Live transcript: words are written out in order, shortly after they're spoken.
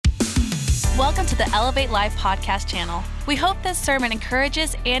Welcome to the Elevate Life podcast channel. We hope this sermon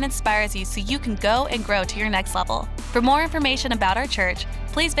encourages and inspires you so you can go and grow to your next level. For more information about our church,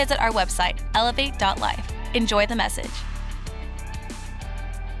 please visit our website, elevate.life. Enjoy the message.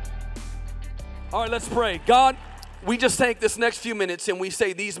 All right, let's pray. God, we just take this next few minutes and we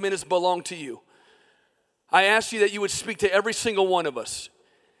say these minutes belong to you. I ask you that you would speak to every single one of us,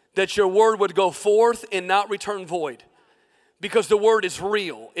 that your word would go forth and not return void. Because the word is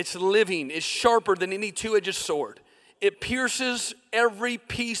real, it's living, it's sharper than any two-edged sword. It pierces every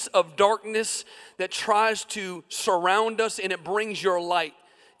piece of darkness that tries to surround us, and it brings your light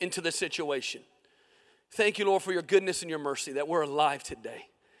into the situation. Thank you, Lord, for your goodness and your mercy that we're alive today.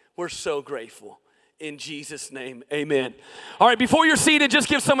 We're so grateful. In Jesus' name, amen. All right, before you're seated, just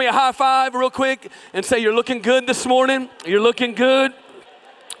give somebody a high five real quick and say, you're looking good this morning. You're looking good.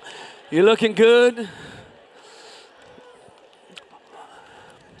 You're looking good.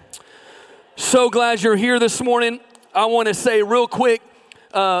 So glad you're here this morning. I want to say real quick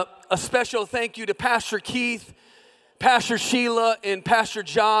a special thank you to Pastor Keith, Pastor Sheila, and Pastor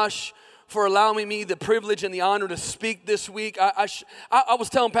Josh for allowing me the privilege and the honor to speak this week. I was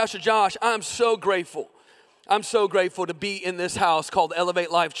telling Pastor Josh, I'm so grateful. I'm so grateful to be in this house called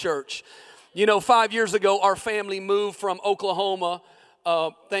Elevate Life Church. You know, 5 years ago, our family moved from Oklahoma,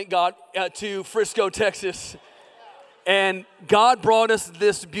 thank God, to Frisco, Texas. And God brought us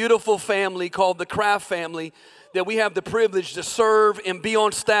this beautiful family called the Kraft family that we have the privilege to serve and be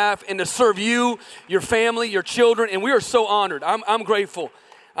on staff and to serve you, your family, your children. And we are so honored. I'm grateful.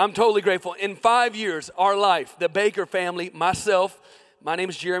 I'm totally grateful. In 5 years, our life, the Baker family, myself, my name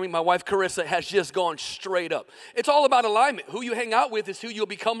is Jeremy, my wife Carissa, has just gone straight up. It's all about alignment. Who you hang out with is who you'll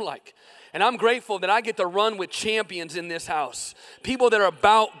become like. And I'm grateful that I get to run with champions in this house. People that are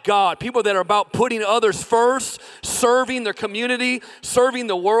about God. People that are about putting others first, serving their community, serving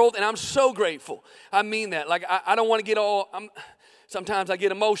the world. And I'm so grateful. I mean that. Like, I don't want to get all, sometimes I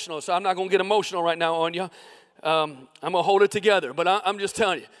get emotional. So I'm not going to get emotional right now on you. I'm going to hold it together. But I'm just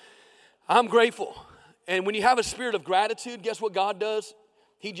telling you, I'm grateful. And when you have a spirit of gratitude, guess what God does?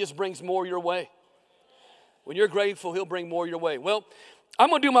 He just brings more your way. When you're grateful, he'll bring more your way. Well, I'm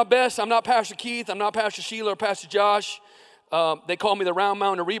going to do my best. I'm not Pastor Keith. I'm not Pastor Sheila or Pastor Josh. They call me the round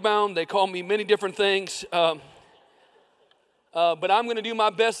mound rebound. They call me many different things. But I'm going to do my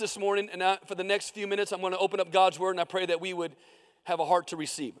best this morning. And for the next few minutes, I'm going to open up God's word. And I pray that we would have a heart to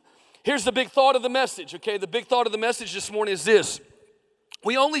receive. Here's the big thought of the message, okay? The big thought of the message this morning is this.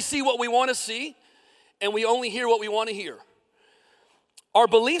 We only see what we want to see. And we only hear what we want to hear. Our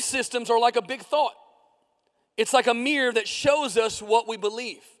belief systems are like a big thought. It's like a mirror that shows us what we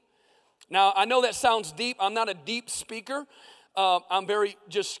believe. Now, I know that sounds deep. I'm not a deep speaker. I'm very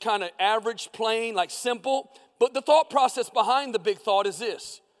just kind of average, plain, like simple. But the thought process behind the big thought is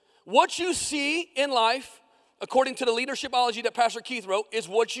this. What you see in life, according to the leadershipology that Pastor Keith wrote, is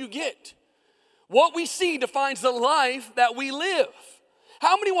what you get. What we see defines the life that we live.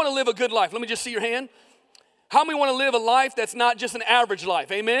 How many want to live a good life? Let me just see your hand. How many want to live a life that's not just an average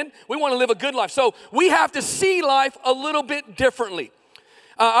life? Amen? We want to live a good life. So we have to see life a little bit differently.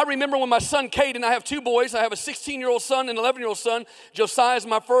 I remember when my son Caden, I have two boys. I have a 16-year-old son and an 11-year-old son. Josiah's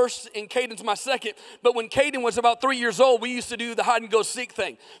my first and Caden's my second. But when Caden was about 3 years old, we used to do the hide-and-go-seek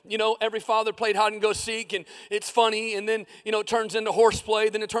thing. You know, every father played hide-and-go-seek, and it's funny. And then, you know, it turns into horseplay.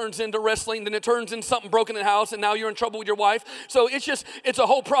 Then it turns into wrestling. Then it turns into something broken in the house, and now you're in trouble with your wife. So it's a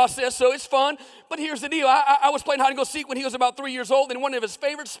whole process. So it's fun. But here's the deal. I was playing hide-and-go-seek when he was about 3 years old, and one of his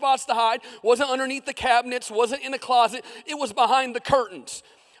favorite spots to hide wasn't underneath the cabinets, wasn't in the closet. It was behind the curtains.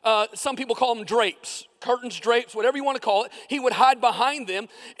 Some people call them drapes, curtains, drapes, whatever you want to call it. He would hide behind them,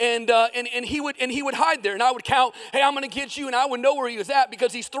 and he would hide there. And I would count, hey, I'm going to get you, and I would know where he was at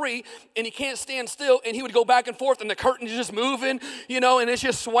because he's 3, and he can't stand still. And he would go back and forth, and the curtain is just moving, you know, and it's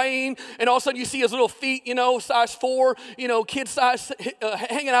just swaying. And all of a sudden, you see his little feet, you know, size 4, you know, kid size,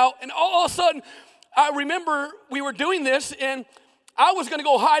 hanging out. And all of a sudden, I remember we were doing this, and I was going to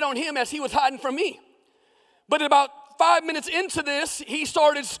go hide on him as he was hiding from me. But about 5 minutes into this, he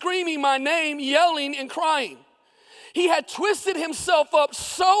started screaming my name, yelling and crying. He had twisted himself up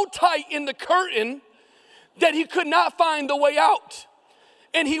so tight in the curtain that he could not find the way out.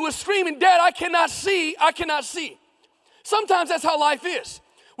 And he was screaming, Dad, I cannot see, I cannot see. Sometimes that's how life is.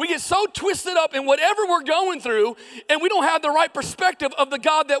 We get so twisted up in whatever we're going through, and we don't have the right perspective of the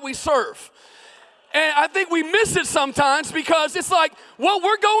God that we serve. And I think we miss it sometimes because it's like what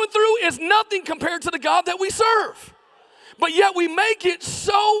we're going through is nothing compared to the God that we serve. But yet we make it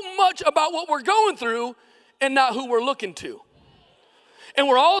so much about what we're going through and not who we're looking to. And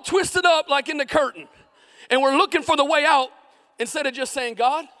we're all twisted up like in the curtain. And we're looking for the way out instead of just saying,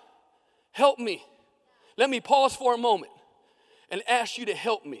 God, help me. Let me pause for a moment and ask you to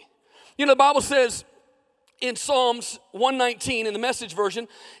help me. You know, the Bible says in Psalms 119, in the Message version,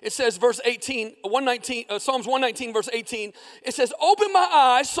 it says verse 18, Psalms 119 verse 18, it says, open my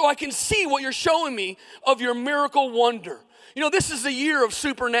eyes so I can see what you're showing me of your miracle wonder. You know, this is a year of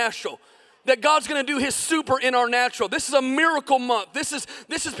supernatural, that God's gonna do his super in our natural. This is a miracle month. This is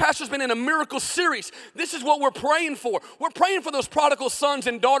Pastor's been in a miracle series. This is what we're praying for. We're praying for those prodigal sons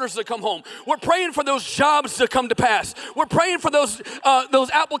and daughters to come home. We're praying for those jobs to come to pass. We're praying for those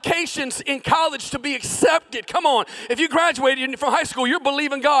applications in college to be accepted. Come on. If you graduated from high school, you're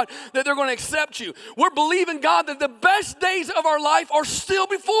believing God that they're gonna accept you. We're believing God that the best days of our life are still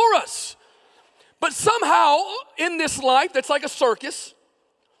before us. But somehow in this life that's like a circus,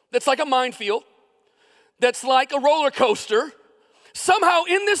 that's like a minefield, that's like a roller coaster, somehow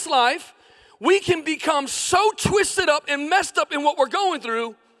in this life, we can become so twisted up and messed up in what we're going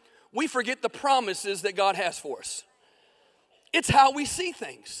through, we forget the promises that God has for us. It's how we see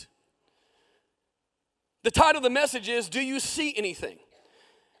things. The title of the message is, do you see anything?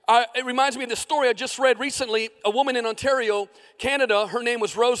 It reminds me of the story I just read recently. A woman in Ontario, Canada, her name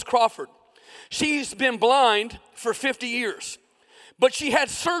was Rose Crawford. She's been blind for 50 years. But she had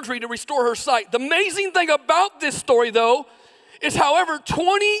surgery to restore her sight. The amazing thing about this story, though, is however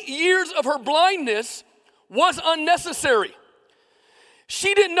 20 years of her blindness was unnecessary.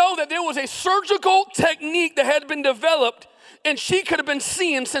 She didn't know that there was a surgical technique that had been developed and she could have been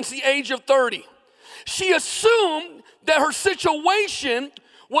seeing since the age of 30. She assumed that her situation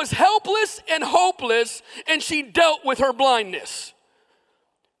was helpless and hopeless, and she dealt with her blindness.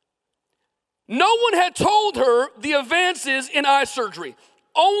 No one had told her the advances in eye surgery.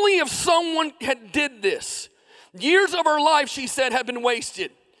 Only if someone had did this. Years of her life, she said, had been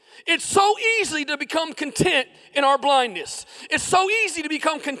wasted. It's so easy to become content in our blindness. It's so easy to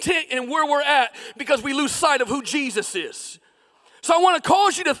become content in where we're at because we lose sight of who Jesus is. So I want to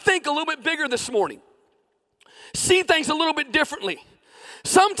cause you to think a little bit bigger this morning. See things a little bit differently.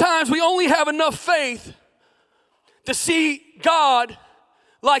 Sometimes we only have enough faith to see God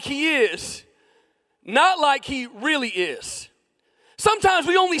like he is, not like he really is. Sometimes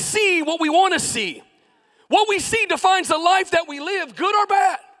we only see what we want to see. What we see defines the life that we live, good or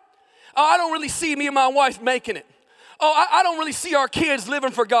bad. Oh, I don't really see me and my wife making it. Oh, I don't really see our kids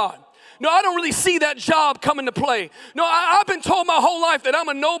living for God. No, I don't really see that job coming to play. No, I've been told my whole life that I'm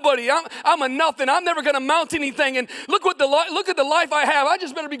a nobody. I'm a nothing. I'm never going to amount to anything. And look at the life I have. I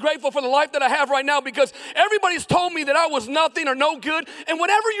just better be grateful for the life that I have right now because everybody's told me that I was nothing or no good. And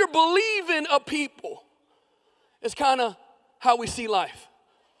whatever you're believing of people is kind of how we see life.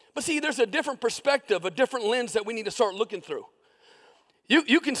 But see, there's a different perspective, a different lens that we need to start looking through.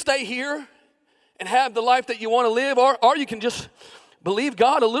 You can stay here and have the life that you want to live, or you can just believe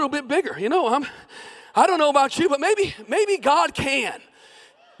God a little bit bigger. You know, I don't know about you, but maybe God can.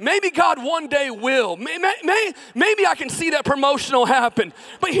 Maybe God one day will. Maybe I can see that promotion will happen.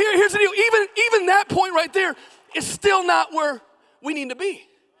 But here's the deal. Even that point right there is still not where we need to be.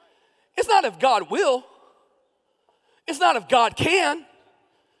 It's not if God will. It's not if God can.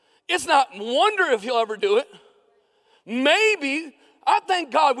 It's not wonder if he'll ever do it. Maybe. I thank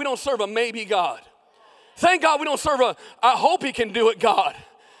God we don't serve a maybe God. Thank God we don't serve I hope he can do it God.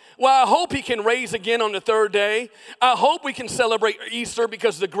 Well, I hope he can raise again on the third day. I hope we can celebrate Easter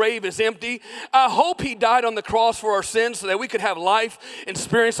because the grave is empty. I hope he died on the cross for our sins so that we could have life and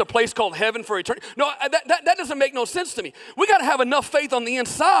experience a place called heaven for eternity. No, that doesn't make no sense to me. We got to have enough faith on the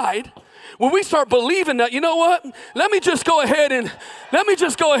inside when we start believing that, you know what? Let me just go ahead and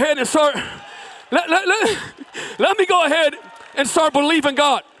start, let me go ahead and start believing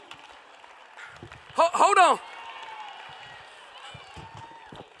God. Hold on.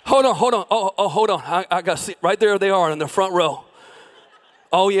 Oh, hold on. I got to see. Right there they are in the front row.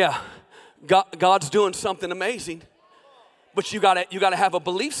 Oh, yeah. God's doing something amazing. But you gotta have a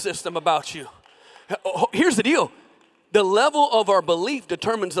belief system about you. Here's the deal. The level of our belief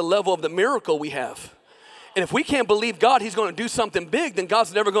determines the level of the miracle we have. And if we can't believe God, he's going to do something big, then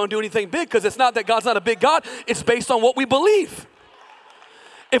God's never going to do anything big because it's not that God's not a big God. It's based on what we believe.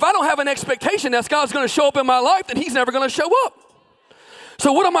 If I don't have an expectation that God's going to show up in my life, then he's never going to show up.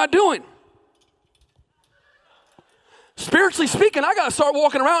 So what am I doing? Spiritually speaking, I got to start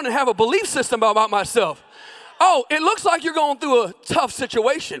walking around and have a belief system about myself. Oh, it looks like you're going through a tough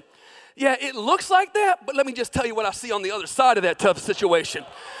situation. Yeah, it looks like that, but let me just tell you what I see on the other side of that tough situation.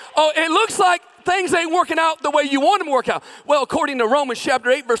 Oh, it looks like things ain't working out the way you want them to work out. Well, according to Romans chapter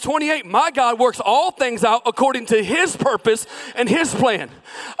 8, verse 28, my God works all things out according to his purpose and his plan.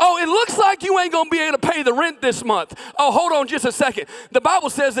 Oh, it looks like you ain't going to be able to pay the rent this month. Oh, hold on just a second. The Bible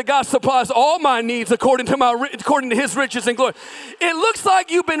says that God supplies all my needs according to his riches and glory. It looks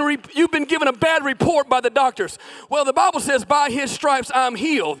like you've been given a bad report by the doctors. Well, the Bible says by his stripes I'm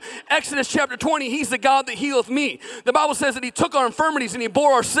healed. Exodus chapter 20, he's the God that healeth me. The Bible says that he took our infirmities and he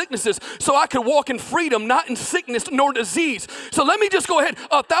bore our sicknesses so I could walk in freedom, not in sickness nor disease. So let me just go ahead.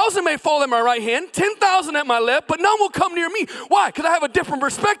 1,000 may fall at my right hand, 10,000 at my left, but none will come near me. Why? Because I have a different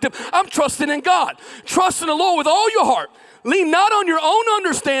perspective. I'm trusting in God. Trust in the Lord with all your heart. Lean not on your own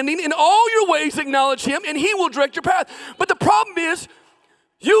understanding. In all your ways acknowledge him, and he will direct your path. But the problem is,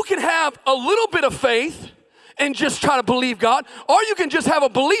 you can have a little bit of faith and just try to believe God, or you can just have a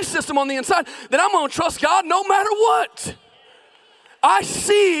belief system on the inside that I'm going to trust God no matter what. I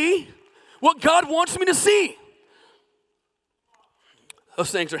see what God wants me to see.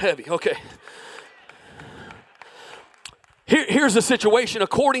 Those things are heavy. Okay. Here's the situation.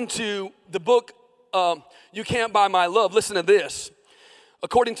 According to the book, You Can't Buy My Love, listen to this.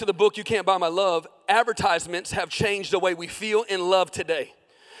 According to the book, You Can't Buy My Love, advertisements have changed the way we feel and love today.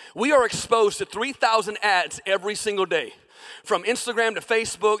 We are exposed to 3,000 ads every single day. From Instagram to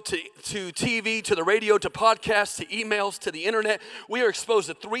Facebook to TV to the radio to podcasts to emails to the internet, we are exposed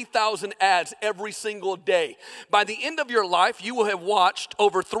to 3,000 ads every single day. By the end of your life, you will have watched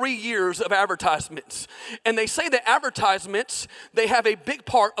over 3 years of advertisements. And they say that advertisements, they have a big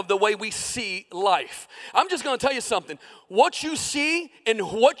part of the way we see life. I'm just going to tell you something. What you see and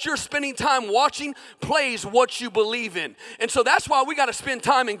what you're spending time watching plays what you believe in. And so that's why we got to spend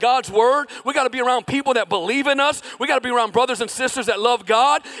time in God's word. We got to be around people that believe in us. We got to be around brothers and sisters that love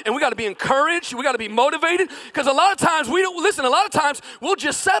God. And we got to be encouraged. We got to be motivated. Because a lot of times we'll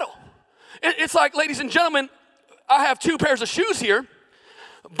just settle. It's like, ladies and gentlemen, I have 2 pairs of shoes here.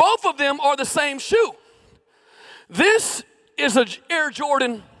 Both of them are the same shoe. This is an Air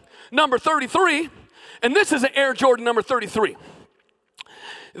Jordan number 33. And this is an Air Jordan number 33.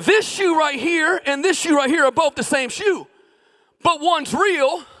 This shoe right here and this shoe right here are both the same shoe. But one's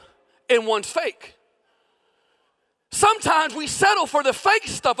real and one's fake. Sometimes we settle for the fake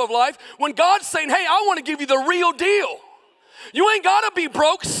stuff of life when God's saying, hey, I want to give you the real deal. You ain't got to be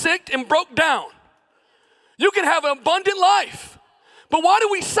broke, sick, and broke down. You can have an abundant life. But why do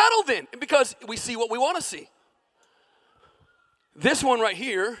we settle then? Because we see what we want to see. This one right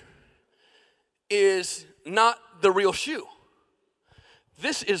here is not the real shoe.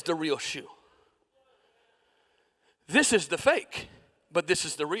 This is the real shoe. This is the fake, but this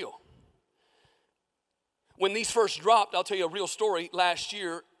is the real. When these first dropped, I'll tell you a real story. Last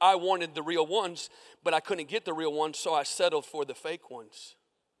year, I wanted the real ones, but I couldn't get the real ones, so I settled for the fake ones.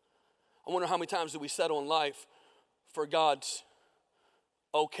 I wonder how many times do we settle in life for God's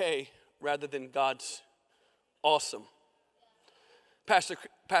okay rather than God's awesome.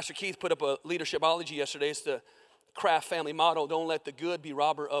 Pastor Keith put up a leadershipology yesterday. It's the Kraft family motto, don't let the good be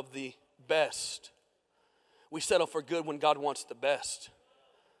robber of the best. We settle for good when God wants the best.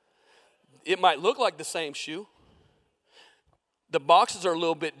 It might look like the same shoe. The boxes are a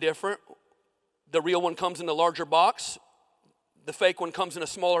little bit different. The real one comes in a larger box. The fake one comes in a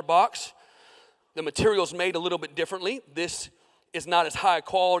smaller box. The material's made a little bit differently. This is not as high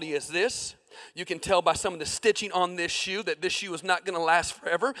quality as this. You can tell by some of the stitching on this shoe that this shoe is not going to last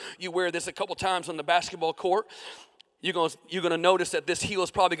forever. You wear this a couple times on the basketball court. You're going to notice that this heel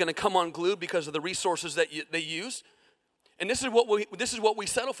is probably going to come unglued because of the resources that they use. And this is what we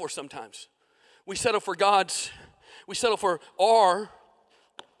settle for sometimes. We settle for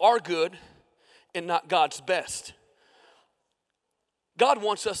our good and not God's best. God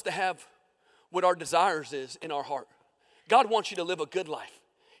wants us to have what our desires is in our heart. God wants you to live a good life.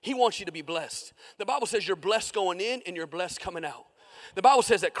 He wants you to be blessed. The Bible says you're blessed going in and you're blessed coming out. The Bible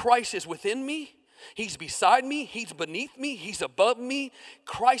says that Christ is within me. He's beside me. He's beneath me. He's above me.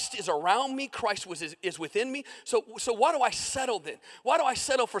 Christ is around me. Christ is within me. So why do I settle then? Why do I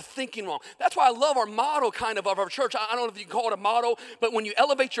settle for thinking wrong? That's why I love our motto kind of our church. I don't know if you can call it a motto, but when you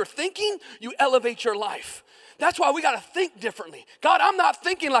elevate your thinking, you elevate your life. That's why we got to think differently. God, I'm not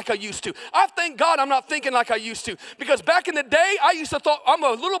thinking like I used to. I thank God I'm not thinking like I used to. Because back in the day, I used to thought I'm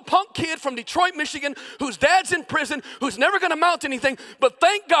a little punk kid from Detroit, Michigan, whose dad's in prison, who's never going to amount to anything. But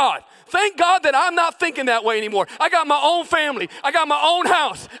thank God that I'm not thinking that way anymore. I got my own family. I got my own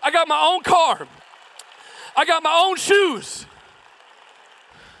house. I got my own car. I got my own shoes.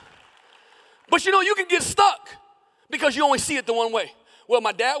 But you know, you can get stuck because you only see it the one way. Well,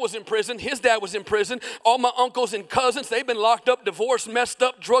 my dad was in prison. His dad was in prison. All my uncles and cousins, they've been locked up, divorced, messed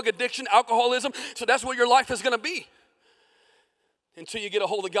up, drug addiction, alcoholism. So that's what your life is going to be. Until you get a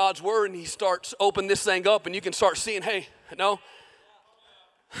hold of God's word and he starts opening this thing up and you can start seeing, hey, no,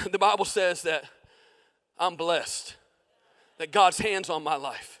 the Bible says that I'm blessed, that God's hand's on my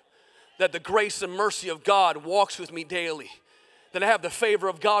life, that the grace and mercy of God walks with me daily, that I have the favor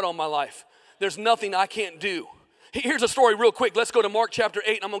of God on my life. There's nothing I can't do. Here's a story real quick. Let's go to Mark chapter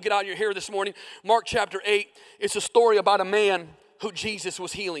 8. I'm going to get out of your hair this morning. Mark chapter 8, it's a story about a man who Jesus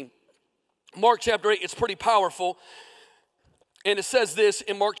was healing. Mark chapter 8, it's pretty powerful. And it says this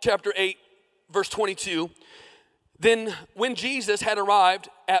in Mark chapter 8, verse 22. Then when Jesus had arrived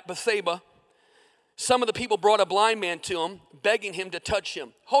at Bethsaida, some of the people brought a blind man to him, begging him to touch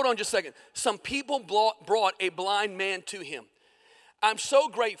him. Hold on just a second. Some people brought a blind man to him. I'm so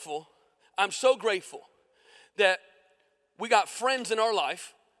grateful that we got friends in our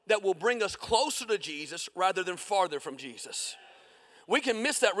life that will bring us closer to Jesus rather than farther from Jesus. We can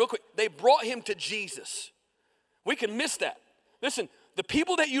miss that real quick. They brought him to Jesus. We can miss that. Listen, the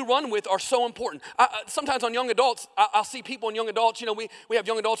people that you run with are so important. Sometimes on young adults, I'll see people in young adults. You know, we have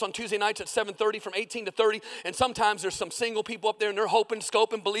young adults on Tuesday nights at 7:30 from 18 to 30. And sometimes there's some single people up there and they're hoping,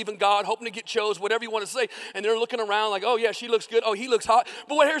 scoping, believing God, hoping to get chose, whatever you want to say. And they're looking around like, oh yeah, she looks good. Oh, he looks hot.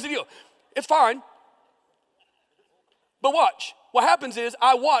 But here's the deal. It's fine. But watch. What happens is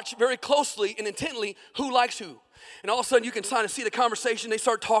I watch very closely and intently who likes who. And all of a sudden you can kind of see the conversation. They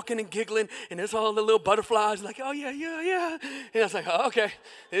start talking and giggling, and there's all the little butterflies like, oh, yeah. And I was like, oh, okay,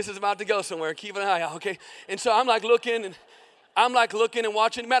 this is about to go somewhere. Keep an eye out, okay? And so I'm like looking and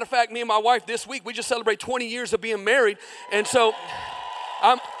watching. Matter of fact, me and my wife this week, we just celebrate 20 years of being married. And so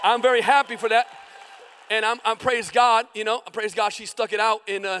I'm very happy for that. And I'm praise God, praise God she stuck it out.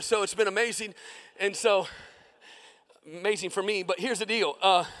 And so it's been amazing. And so amazing for me. But here's the deal.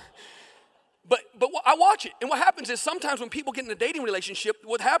 But I watch it, and what happens is sometimes when people get in a dating relationship,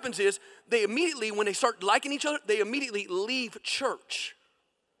 what happens is they immediately, when they start liking each other, they immediately leave church.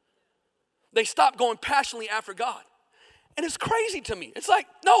 They stop going passionately after God. And it's crazy to me. It's like,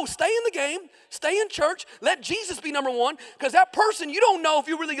 no, stay in the game, stay in church, let Jesus be number one, because that person, you don't know if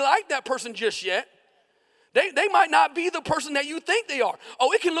you really like that person just yet. They might not be the person that you think they are.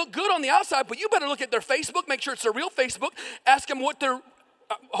 Oh, it can look good on the outside, but you better look at their Facebook, make sure it's their real Facebook, ask them what their...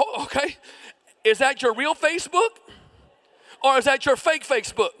 okay, is that your real Facebook or is that your fake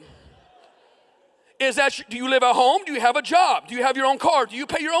Facebook? Do you live at home? Do you have a job? Do you have your own car? Do you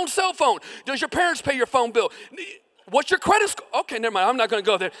pay your own cell phone? Does your parents pay your phone bill? What's your credit score? Okay, never mind. I'm not going to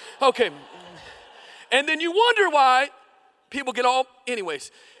go there. Okay. And then you wonder why people get all,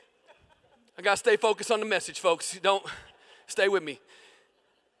 anyways. I got to stay focused on the message, folks. Don't stay with me.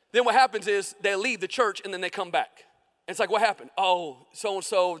 Then what happens is they leave the church and then they come back. It's like, what happened? Oh, so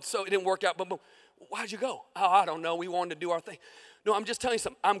it didn't work out. But why'd you go? Oh, I don't know. We wanted to do our thing. No, I'm just telling you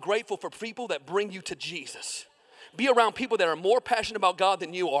something. I'm grateful for people that bring you to Jesus. Be around people that are more passionate about God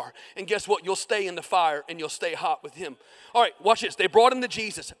than you are. And guess what? You'll stay in the fire and you'll stay hot with him. All right, watch this. They brought him to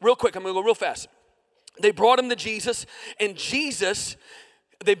Jesus. Real quick, I'm going to go real fast. They brought him to Jesus, and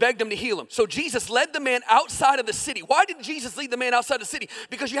they begged him to heal him. So Jesus led the man outside of the city. Why did Jesus lead the man outside the city?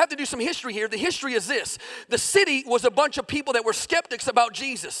 Because you have to do some history here. The history is this. The city was a bunch of people that were skeptics about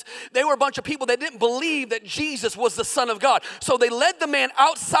Jesus. They were a bunch of people that didn't believe that Jesus was the Son of God. So they led the man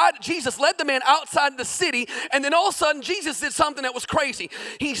outside. Jesus led the man outside the city, and then all of a sudden Jesus did something that was crazy.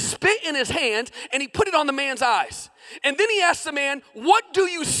 He spit in his hand and he put it on the man's eyes. And then he asked the man, "What do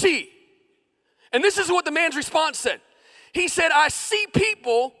you see?" And this is what the man's response said. He said, "I see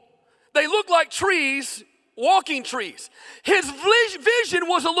people, they look like trees, walking trees." His vision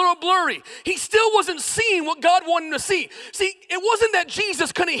was a little blurry. He still wasn't seeing what God wanted him to see. See, it wasn't that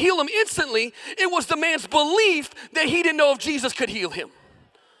Jesus couldn't heal him instantly. It was the man's belief that he didn't know if Jesus could heal him.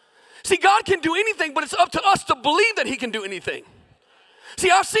 See, God can do anything, but it's up to us to believe that he can do anything. See,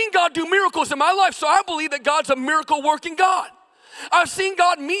 I've seen God do miracles in my life, so I believe that God's a miracle-working God. I've seen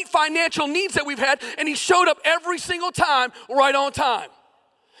God meet financial needs that we've had, and he showed up every single time right on time.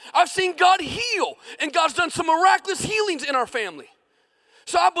 I've seen God heal, and God's done some miraculous healings in our family.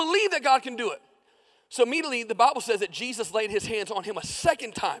 So I believe that God can do it. So immediately the Bible says that Jesus laid his hands on him a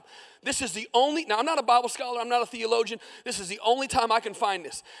second time. This is the only, now I'm not a Bible scholar, I'm not a theologian. This is the only time I can find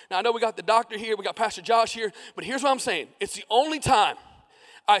this. Now I know we got the doctor here, we got Pastor Josh here, but here's what I'm saying. It's the only time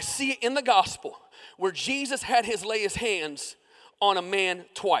I see in the gospel where Jesus had lay his hands on a man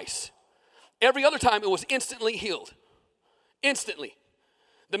twice. Every other time it was instantly healed. Instantly.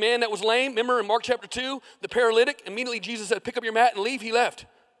 The man that was lame, remember in Mark chapter 2, the paralytic, immediately Jesus said, "Pick up your mat and leave." He left.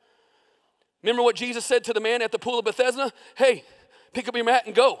 Remember what Jesus said to the man at the pool of Bethesda? "Hey, Pick up your mat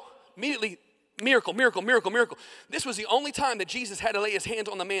and go. Immediately, miracle, miracle, miracle, miracle. This was the only time that Jesus had to lay his hands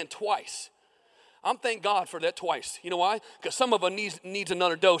on the man twice. I'm thank God for that twice. You know why? Because some of us needs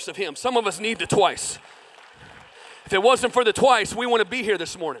another dose of him. Some of us need the twice. If it wasn't for the twice, we want to be here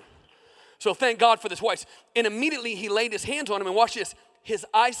this morning. So thank God for the twice. And immediately he laid his hands on him, and watch this. His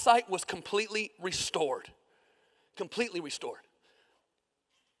eyesight was completely restored. Completely restored.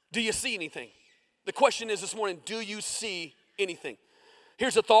 Do you see anything? The question is this morning, do you see anything?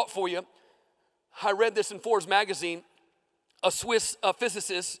 Here's a thought for you. I read this in Forbes magazine. A Swiss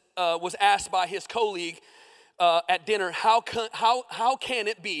physicist was asked by his colleague at dinner, how can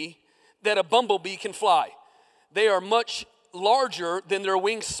it be that a bumblebee can fly? They are much larger than their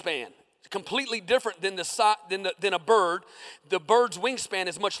wingspan. Completely different than than a bird. The bird's wingspan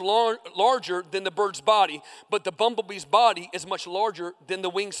is much larger than the bird's body, but the bumblebee's body is much larger than the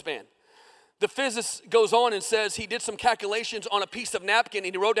wingspan. The physicist goes on and says he did some calculations on a piece of napkin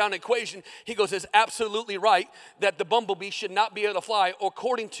and he wrote down an equation. He goes, it's absolutely right that the bumblebee should not be able to fly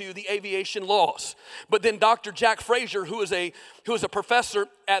according to the aviation laws. But then Dr. Jack Fraser, who is a professor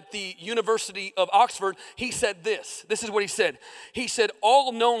at the University of Oxford, he said this. This is what he said. He said,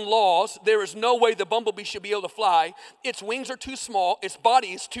 all known laws, there is no way the bumblebee should be able to fly. Its wings are too small. Its body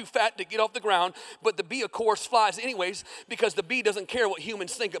is too fat to get off the ground. But the bee, of course, flies anyways because the bee doesn't care what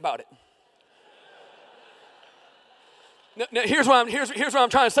humans think about it. Now, here's what I'm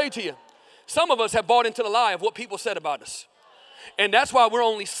trying to say to you. Some of us have bought into the lie of what people said about us. And that's why we're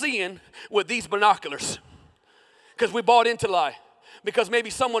only seeing with these binoculars. Because we bought into the lie. Because maybe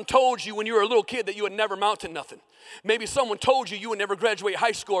someone told you when you were a little kid that you would never amount to nothing. Maybe someone told you you would never graduate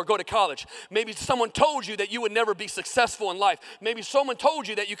high school or go to college. Maybe someone told you that you would never be successful in life. Maybe someone told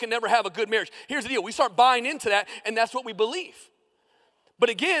you that you can never have a good marriage. Here's the deal. We start buying into that, and that's what we believe. But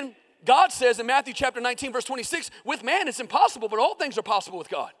again, God says in Matthew chapter 19, verse 26, with man it's impossible, but all things are possible with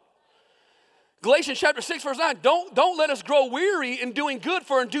God. Galatians chapter 6, verse 9, don't let us grow weary in doing good,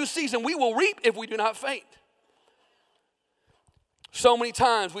 for in due season we will reap if we do not faint. So many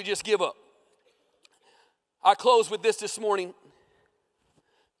times we just give up. I close with this morning.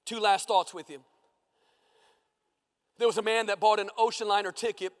 Two last thoughts with you. There was a man that bought an ocean liner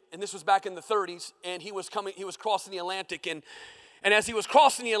ticket, and this was back in the 30s, and he was crossing the Atlantic, and as he was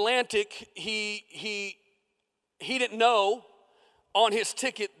crossing the Atlantic, he didn't know on his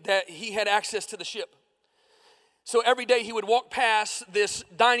ticket that he had access to the ship. So every day he would walk past this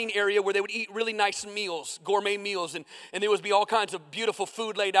dining area where they would eat really nice meals, gourmet meals, and there would be all kinds of beautiful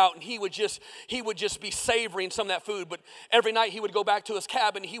food laid out, and he would just be savoring some of that food. But every night he would go back to his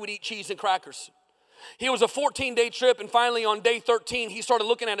cabin, he would eat cheese and crackers. It was a 14-day trip, and finally on day 13, he started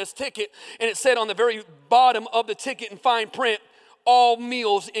looking at his ticket, and it said on the very bottom of the ticket in fine print, all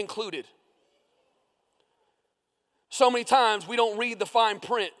meals included. So many times we don't read the fine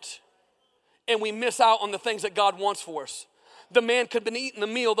print and we miss out on the things that God wants for us. The man could have been eating the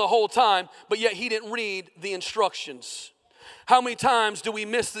meal the whole time, but yet he didn't read the instructions. How many times do we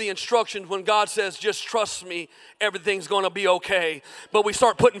miss the instructions when God says, just trust me, everything's going to be okay? But we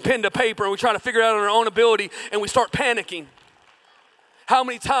start putting pen to paper and we try to figure it out on our own ability and we start panicking. How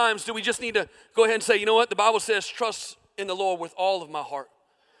many times do we just need to go ahead and say, you know what? The Bible says, trust in the Lord with all of my heart.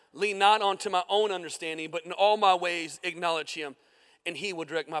 Lean not onto my own understanding, but in all my ways acknowledge him, and he will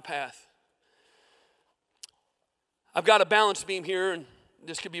direct my path. I've got a balance beam here, and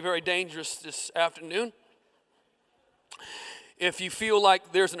this could be very dangerous this afternoon. If you feel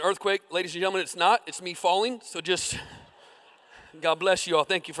like there's an earthquake, ladies and gentlemen, it's not. It's me falling, so just, God bless you all.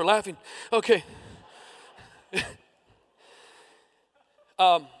 Thank you for laughing. Okay.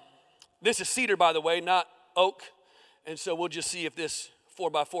 This is cedar, by the way, not oak. And so we'll just see if this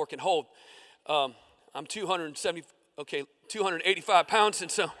 4x4 can hold. I'm 285 pounds,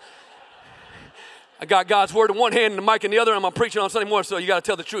 and so I got God's word in one hand and the mic in the other, and I'm preaching on Sunday morning, so you got to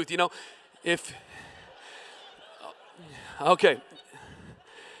tell the truth, you know. Okay.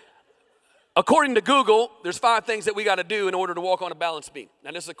 According to Google, there's 5 things that we got to do in order to walk on a balance beam.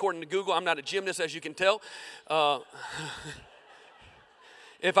 Now, this is according to Google. I'm not a gymnast, as you can tell.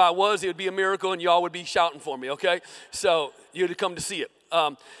 If I was, it would be a miracle, and y'all would be shouting for me, okay? So you'd come to see it.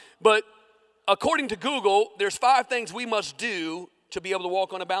 But according to Google, there's 5 things we must do to be able to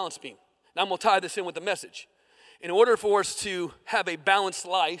walk on a balance beam. Now, I'm going to tie this in with the message. In order for us to have a balanced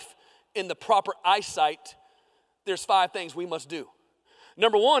life in the proper eyesight, there's 5 things we must do.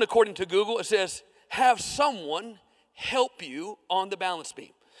 Number 1, according to Google, it says, have someone help you on the balance beam.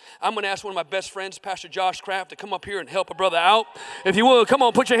 I'm going to ask one of my best friends, Pastor Josh Kraft, to come up here and help a brother out. If you will, come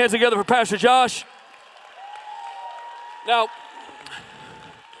on, put your hands together for Pastor Josh. Now,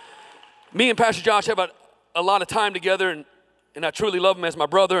 me and Pastor Josh have a lot of time together, and And I truly love him as my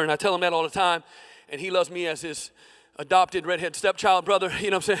brother, and I tell him that all the time. And he loves me as his adopted redhead stepchild brother.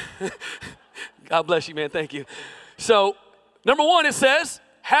 You know what I'm saying? God bless you, man. Thank you. So, number one, it says,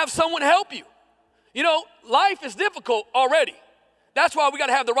 have someone help you. You know, life is difficult already. That's why we got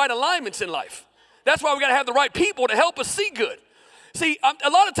to have the right alignments in life. That's why we got to have the right people to help us see good. See, a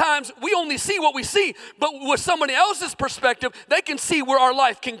lot of times we only see what we see, but with somebody else's perspective, they can see where our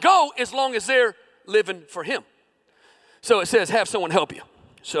life can go as long as they're living for him. So it says, have someone help you.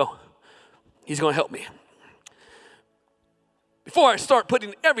 So he's going to help me. Before I start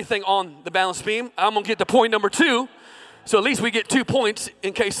putting everything on the balance beam, I'm going to get to point number 2. So at least we get 2 points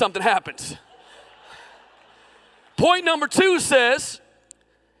in case something happens. Point number 2 says,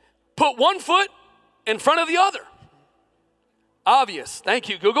 put one foot in front of the other. Obvious. Thank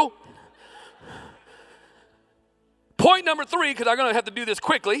you, Google. Point number 3, because I'm going to have to do this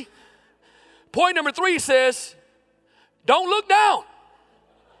quickly. Point number 3 says, don't look down.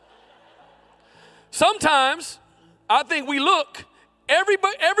 Sometimes I think we look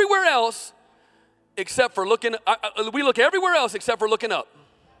everywhere else except for looking, we look everywhere else except for looking up.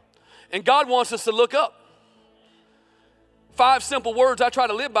 And God wants us to look up. 5 simple words I try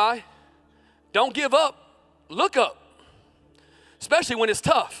to live by. Don't give up. Look up. Especially when it's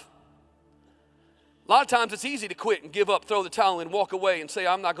tough. A lot of times it's easy to quit and give up, throw the towel in, walk away and say,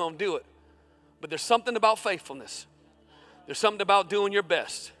 I'm not going to do it. But there's something about faithfulness. There's something about doing your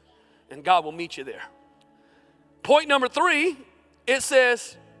best. And God will meet you there. Point number 3, it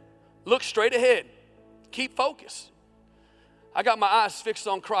says, look straight ahead. Keep focused. I got my eyes fixed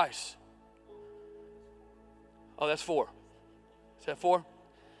on Christ. Oh, that's 4. Is that 4?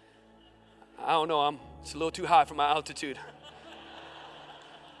 I don't know. It's a little too high for my altitude.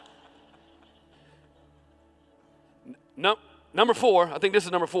 No, number 4, I think this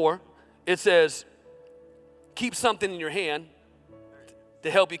is number 4. It says, keep something in your hand to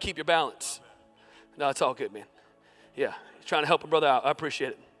help you keep your balance. No, it's all good, man. Yeah, you're trying to help a brother out. I appreciate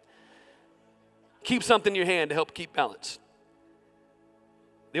it. Keep something in your hand to help keep balance.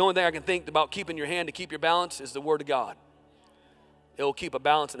 The only thing I can think about keeping your hand to keep your balance is the Word of God. It will keep a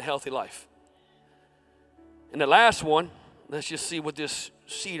balanced and healthy life. And the last one, let's just see what this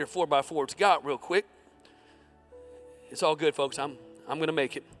Cedar 4x4's got real quick. It's all good, folks. I'm going to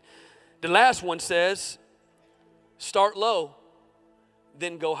make it. The last one says, start low,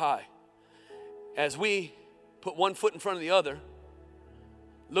 then go high. As we put one foot in front of the other,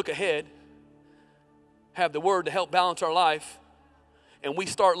 look ahead, have the Word to help balance our life, and we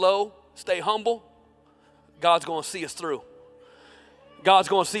start low, stay humble, God's going to see us through. God's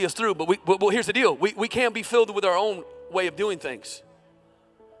going to see us through, but here's the deal. We can't be filled with our own way of doing things.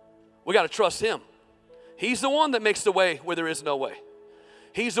 We got to trust Him. He's the one that makes the way where there is no way.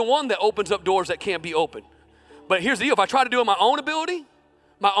 He's the one that opens up doors that can't be opened. But here's the deal. If I try to do it my own ability,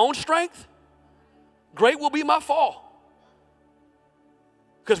 my own strength, great will be my fall.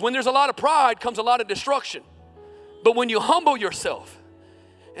 Because when there's a lot of pride comes a lot of destruction. But when you humble yourself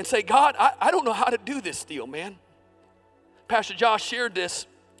and say, God, I don't know how to do this deal, man. Pastor Josh shared this.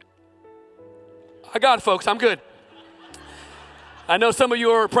 I got it, folks. I'm good. I know some of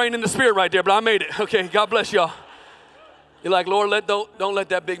you are praying in the Spirit right there, but I made it. Okay, God bless y'all. You're like, Lord, don't let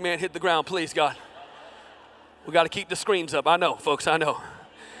that big man hit the ground, please, God. We got to keep the screens up. I know, folks, I know.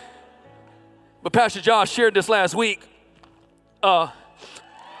 But Pastor Josh shared this last week.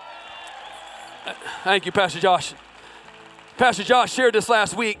 Thank you, Pastor Josh. Pastor Josh shared this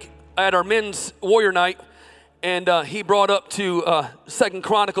last week at our men's warrior night, and he brought up to 2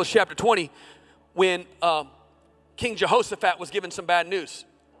 Chronicles chapter 20 when King Jehoshaphat was given some bad news.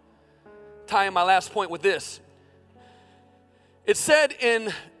 Tying my last point with this. It said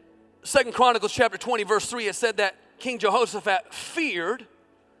in 2 Chronicles chapter 20 verse 3, it said that King Jehoshaphat feared,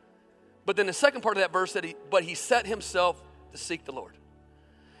 but then the second part of that verse said, but he set himself to seek the Lord.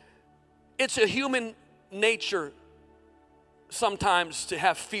 It's a human nature sometimes to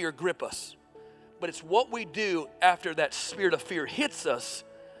have fear grip us. But it's what we do after that spirit of fear hits us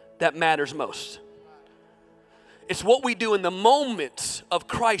that matters most. It's what we do in the moments of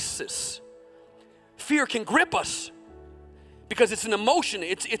crisis. Fear can grip us because it's an emotion.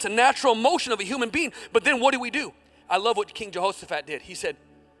 It's a natural emotion of a human being. But then what do? I love what King Jehoshaphat did. He said,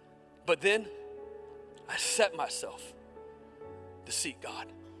 but then I set myself to seek God.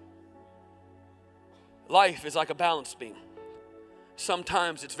 Life is like a balance beam.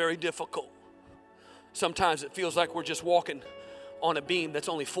 Sometimes it's very difficult. Sometimes it feels like we're just walking on a beam that's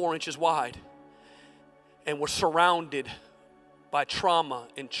only 4 inches wide. And we're surrounded by trauma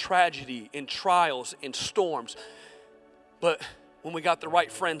and tragedy and trials and storms. But when we got the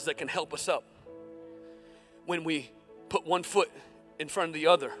right friends that can help us up, when we put one foot in front of the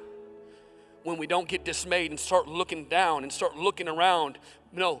other. When we don't get dismayed and start looking down and start looking around.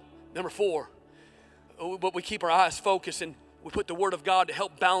 No, number 4, but we keep our eyes focused and we put the Word of God to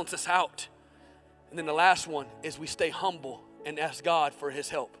help balance us out. And then the last one is we stay humble and ask God for His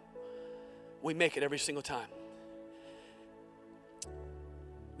help. We make it every single time.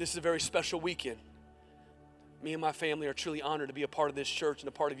 This is a very special weekend. Me and my family are truly honored to be a part of this church and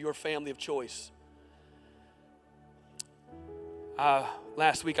a part of your family of choice.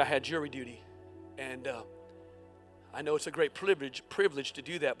 Last week I had jury duty, and I know it's a great privilege to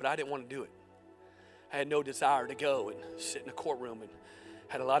do that, but I didn't want to do it. I had no desire to go and sit in a courtroom and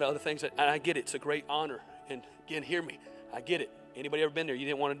had a lot of other things. And I get it. It's a great honor. And again, hear me. I get it. Anybody ever been there? You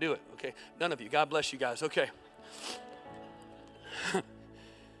didn't want to do it. Okay. None of you. God bless you guys. Okay.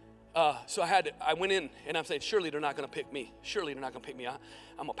 So I went in and I'm saying, surely they're not going to pick me. Surely they're not going to pick me.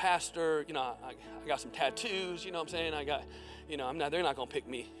 I'm a pastor. You know, I got some tattoos. You know what I'm saying? I got, you know, they're not going to pick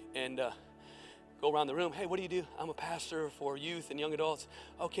me. And go around the room. Hey, what do you do? I'm a pastor for youth and young adults.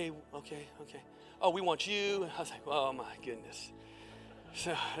 Okay. Oh, we want you. I was like, oh my goodness.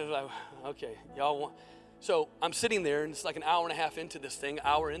 So I was like, okay, y'all want. So I'm sitting there and it's like an hour into this thing,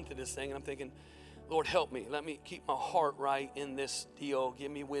 and I'm thinking, Lord, help me. Let me keep my heart right in this deal. Give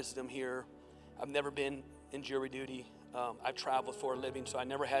me wisdom here. I've never been in jury duty. I traveled for a living, so I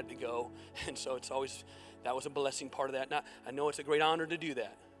never had to go. And so that was a blessing part of that. Now, I know it's a great honor to do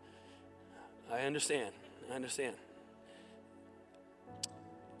that. I understand.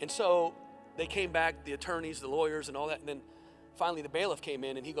 And so they came back, the attorneys, the lawyers, and all that. And then finally the bailiff came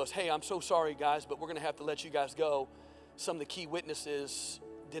in and he goes, hey, I'm so sorry, guys, but we're going to have to let you guys go. Some of the key witnesses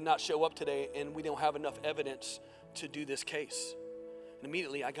did not show up today, and we don't have enough evidence to do this case. And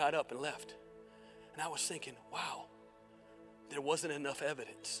immediately I got up and left. And I was thinking, wow, there wasn't enough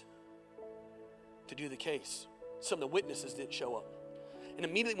evidence to do the case. Some of the witnesses didn't show up. And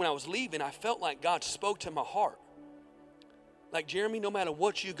immediately when I was leaving, I felt like God spoke to my heart. Like, Jeremy, no matter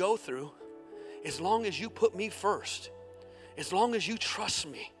what you go through, as long as you put me first, as long as you trust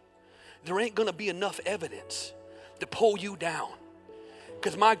me, there ain't going to be enough evidence to pull you down.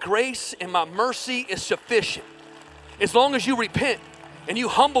 Because my grace and my mercy is sufficient. As long as you repent and you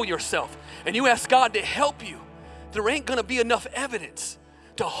humble yourself and you ask God to help you, there ain't going to be enough evidence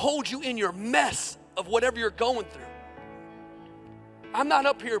to hold you in your mess of whatever you're going through. I'm not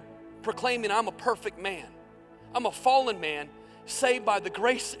up here proclaiming I'm a perfect man. I'm a fallen man saved by the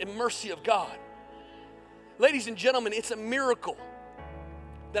grace and mercy of God. Ladies and gentlemen, it's a miracle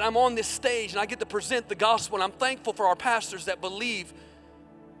that I'm on this stage and I get to present the gospel, and I'm thankful for our pastors that believe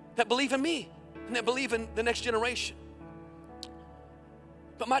in me and that believe in the next generation.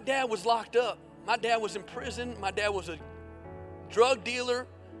 But my dad was locked up. My dad was in prison. My dad was a drug dealer.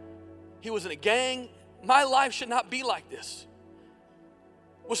 He was in a gang. My life should not be like this.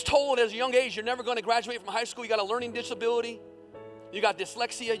 Was told as a young age, you're never going to graduate from high school. You got a learning disability. You got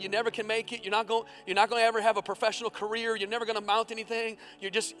dyslexia. You never can make it. You're not going to ever have a professional career. You're never going to mount anything.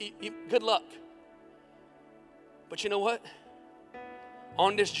 You're just, good luck. But you know what?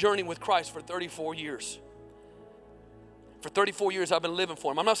 On this journey with Christ for 34 years. For 34 years, I've been living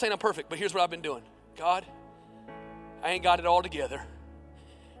for Him. I'm not saying I'm perfect, but here's what I've been doing. God, I ain't got it all together,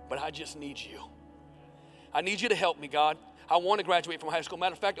 but I just need you. I need you to help me, God. I want to graduate from high school.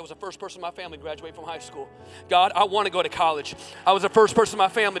 Matter of fact, I was the first person in my family to graduate from high school. God, I want to go to college. I was the first person in my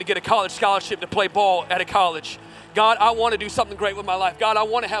family to get a college scholarship to play ball at a college. God, I want to do something great with my life. God, I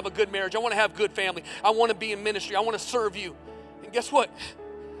want to have a good marriage. I want to have a good family. I want to be in ministry. I want to serve you. And guess what?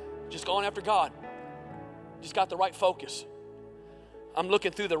 Just going after God. Just got the right focus. I'm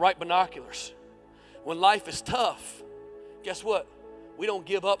looking through the right binoculars. When life is tough, guess what? We don't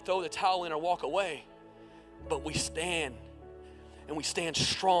give up, throw the towel in, or walk away. But we stand. And we stand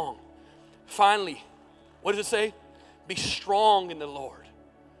strong. Finally, what does it say? Be strong in the Lord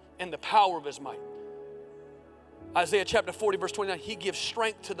and the power of His might. Isaiah chapter 40, verse 29, He gives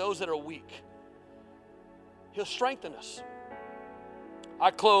strength to those that are weak. He'll strengthen us.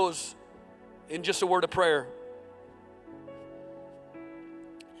 I close in just a word of prayer.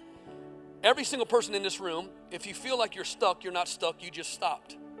 Every single person in this room, if you feel like you're stuck, you're not stuck, you just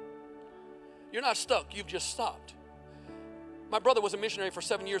stopped. You're not stuck, you've just stopped. My brother was a missionary for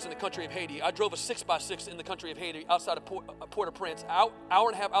 7 years in the country of Haiti. I drove a 6x6 in the country of Haiti outside of Port-au-Prince, hour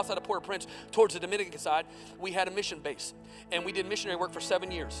and a half outside of Port-au-Prince towards the Dominican side. We had a mission base, and we did missionary work for 7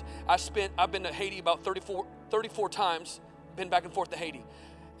 years. I've been to Haiti about 34 times, been back and forth to Haiti.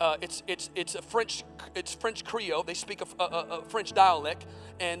 It's French Creole. They speak a French dialect,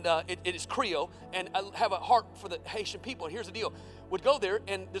 and it is Creole. And I have a heart for the Haitian people. And here's the deal: would go there,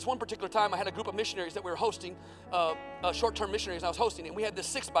 and this one particular time I had a group of missionaries that we were hosting, short-term missionaries I was hosting, and we had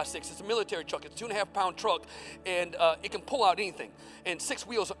this 6x6. It's a military truck. It's a 2.5-pound truck, and it can pull out anything. And 6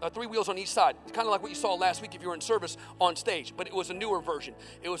 wheels, 3 wheels on each side. It's kind of like what you saw last week if you were in service on stage, but it was a newer version.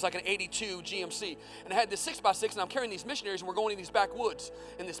 It was like an 82 GMC. And I had this 6x6, and I'm carrying these missionaries, and we're going in these backwoods,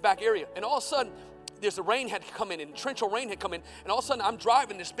 in this back area. And all of a sudden, there's a rain had come in, and torrential rain had come in, and all of a sudden I'm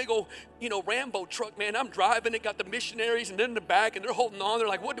driving this big old, Rambo truck, man. I'm driving it, got the missionaries, and they're in the back, and they're holding on. They're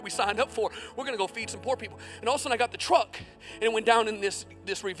like, what did we sign up for? We're going to go feed some poor people. And all of a sudden I got the truck, and it went down in this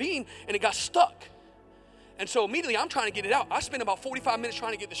ravine, and it got stuck. And so immediately I'm trying to get it out. I spent about 45 minutes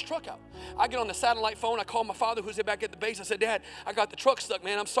trying to get this truck out. I get on the satellite phone. I call my father, who's back at the base. I said, Dad, I got the truck stuck,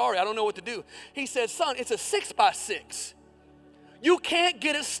 man. I'm sorry. I don't know what to do. He said, son, it's a 6x6. You can't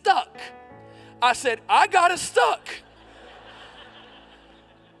get it stuck. I said, I got it stuck.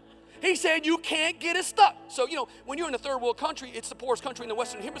 He said, you can't get it stuck. So, when you're in a third world country, it's the poorest country in the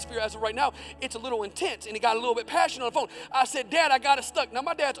Western Hemisphere as of right now. It's a little intense, and he got a little bit passionate on the phone. I said, Dad, I got it stuck. Now,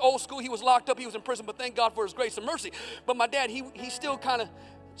 my dad's old school. He was locked up. He was in prison, but thank God for his grace and mercy. But my dad, he still kind of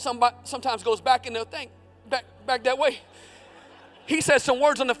sometimes goes back in the thing, back that way. He says some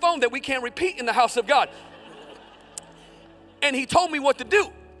words on the phone that we can't repeat in the house of God. And he told me what to do.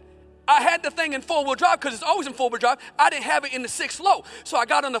 I had the thing in 4-wheel drive because it's always in 4-wheel drive. I didn't have it in the 6 low. So I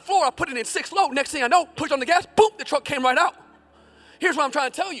got on the floor, I put it in 6 low. Next thing I know, pushed on the gas, boom, the truck came right out. Here's what I'm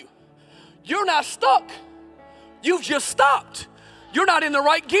trying to tell you. You're not stuck. You've just stopped. You're not in the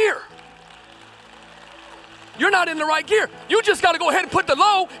right gear. You're not in the right gear. You just got to go ahead and put the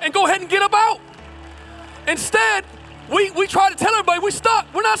low and go ahead and get about. Instead, we try to tell everybody we're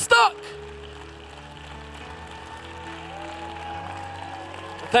stuck. We're not stuck.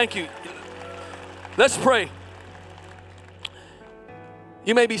 Thank you. Let's pray.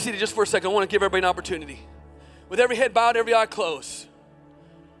 You may be seated just for a second. I want to give everybody an opportunity. With every head bowed, every eye closed,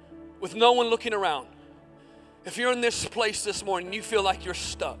 with no one looking around. If you're in this place this morning and you feel like you're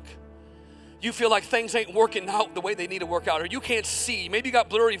stuck, you feel like things ain't working out the way they need to work out, or you can't see, maybe you got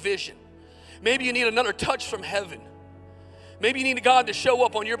blurry vision, maybe you need another touch from heaven, maybe you need God to show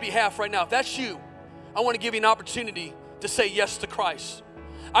up on your behalf right now. If that's you, I want to give you an opportunity to say yes to Christ.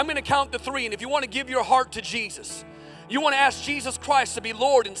 I'm going to count to 3, and if you want to give your heart to Jesus, you want to ask Jesus Christ to be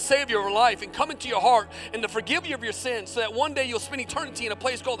Lord and Savior of your life and come into your heart and to forgive you of your sins so that one day you'll spend eternity in a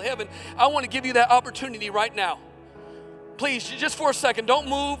place called heaven, I want to give you that opportunity right now. Please, just for a second, don't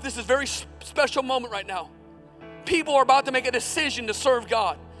move. This is a very special moment right now. People are about to make a decision to serve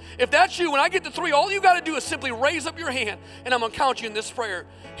God. If that's you, when I get to 3, all you got to do is simply raise up your hand, and I'm going to count you in this prayer.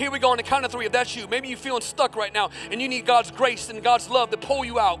 Here we go on the count of 3. If that's you, maybe you're feeling stuck right now, and you need God's grace and God's love to pull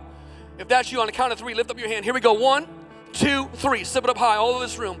you out. If that's you, on the count of 3, lift up your hand. Here we go. 1, 2, 3. Sip it up high, all over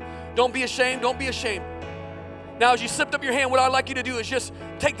this room. Don't be ashamed. Don't be ashamed. Now, as you sipped up your hand, what I'd like you to do is just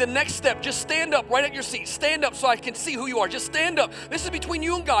take the next step. Just stand up right at your seat. Stand up so I can see who you are. Just stand up. This is between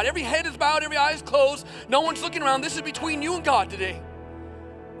you and God. Every head is bowed, every eye is closed. No one's looking around. This is between you and God today.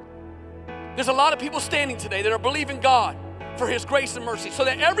 There's a lot of people standing today that are believing God for His grace and mercy so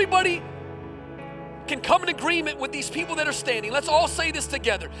that everybody can come in agreement with these people that are standing. Let's all say this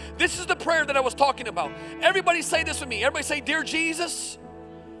together. This is the prayer that I was talking about. Everybody say this with me. Everybody say, Dear Jesus,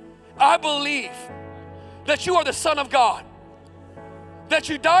 I believe that you are the Son of God, that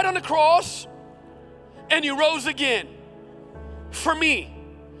you died on the cross and you rose again for me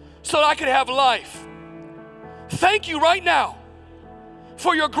so that I could have life. Thank you right now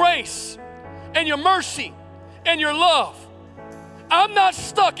for your grace and your mercy and your love. I'm not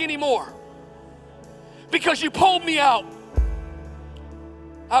stuck anymore because you pulled me out.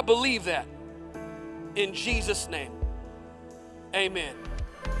 I believe that in Jesus' name. Amen.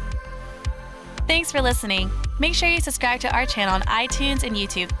 Thanks for listening. Make sure you subscribe to our channel on iTunes and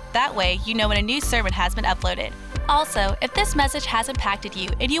YouTube. That way, you know when a new sermon has been uploaded. Also, if this message has impacted you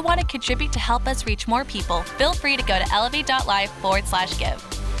and you want to contribute to help us reach more people, feel free to go to elevate.life/give.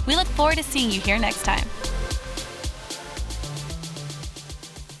 We look forward to seeing you here next time.